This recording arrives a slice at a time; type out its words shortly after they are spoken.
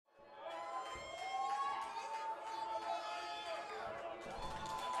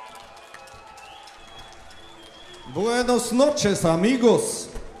Buenas noches, amigos.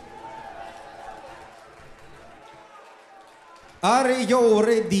 Are you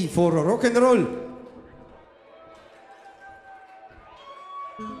ready for rock and roll?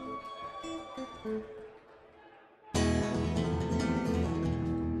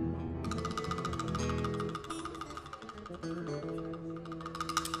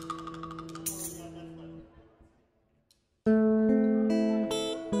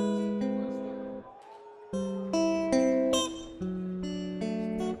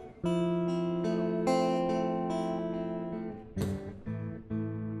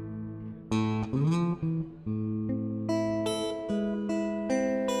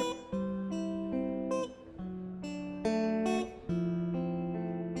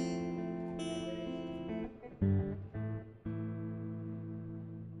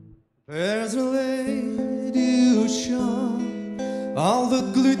 There's a lady who's shone, all the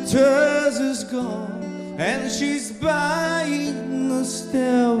glitters is gone, and she's buying the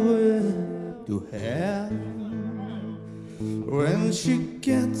stairway to heaven. When she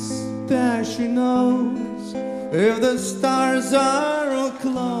gets there, she knows if the stars are all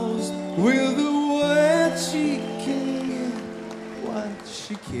closed, with the word she can get what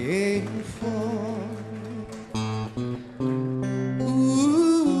she came for.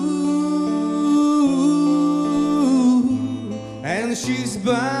 And she's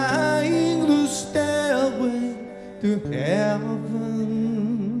buying the stairway to heaven.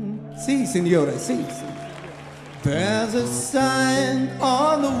 Sí, señora, sí, sí. There's a sign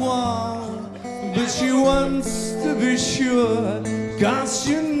on the wall, but she wants to be sure, 'cause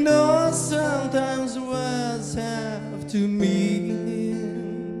she knows sometimes words have to mean.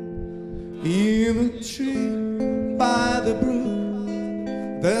 In a tree by the brook,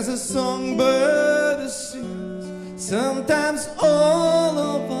 there's a songbird that sings. Sometimes all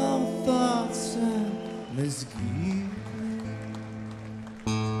of our thoughts are misgiven.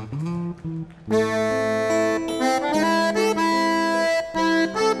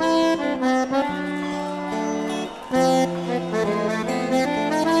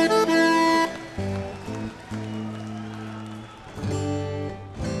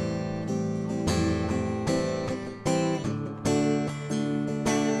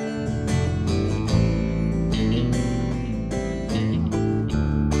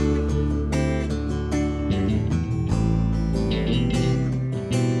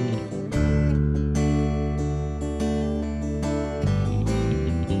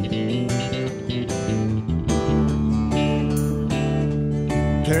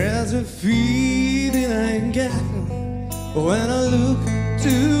 There's a feeling I get when I look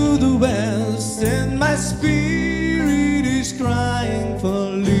to the west, and my spirit is crying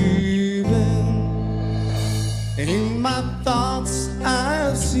for leaving. In my thoughts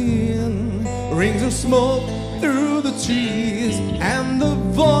I've seen rings of smoke through the trees, and the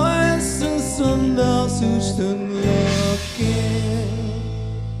voices of those who stood looking.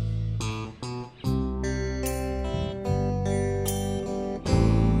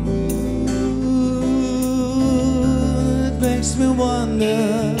 Makes me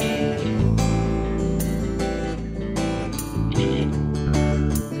wonder.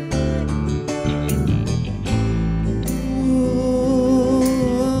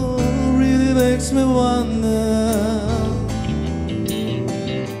 Oh, really makes me wonder.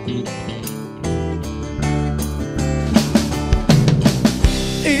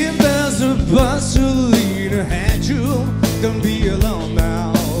 If there's a bus to lead ahead, you don't be alone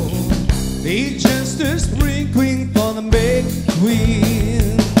now. It's just a spring queen for the big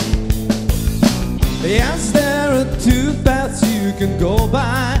queen. Yes, there are two paths you can go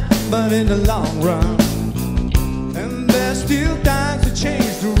by, but in the long run, and there's still time to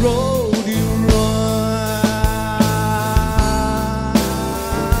change the road you run.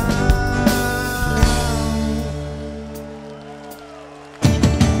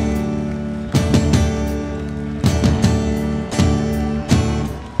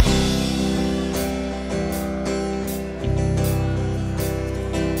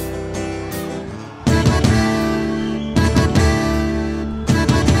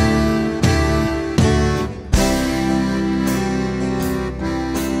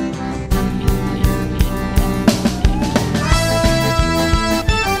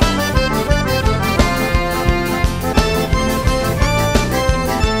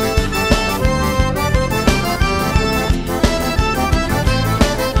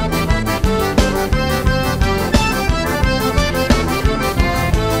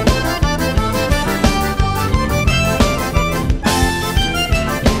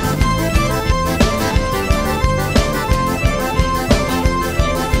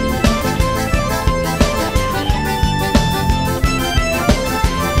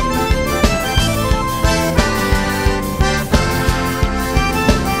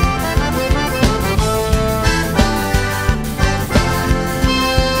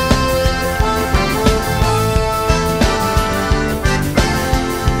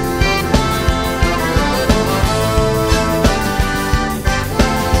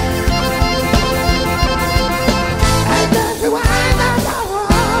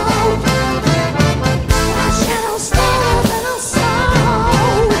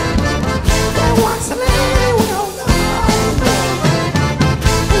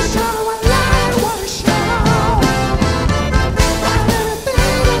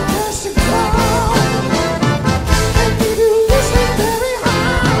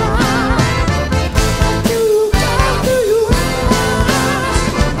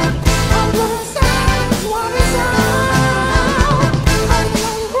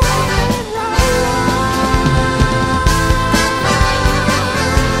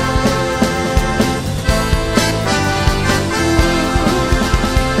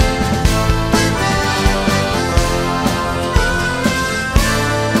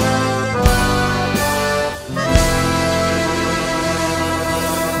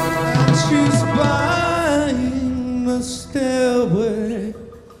 she's buying the stairway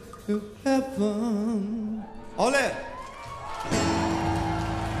to heaven. Ole!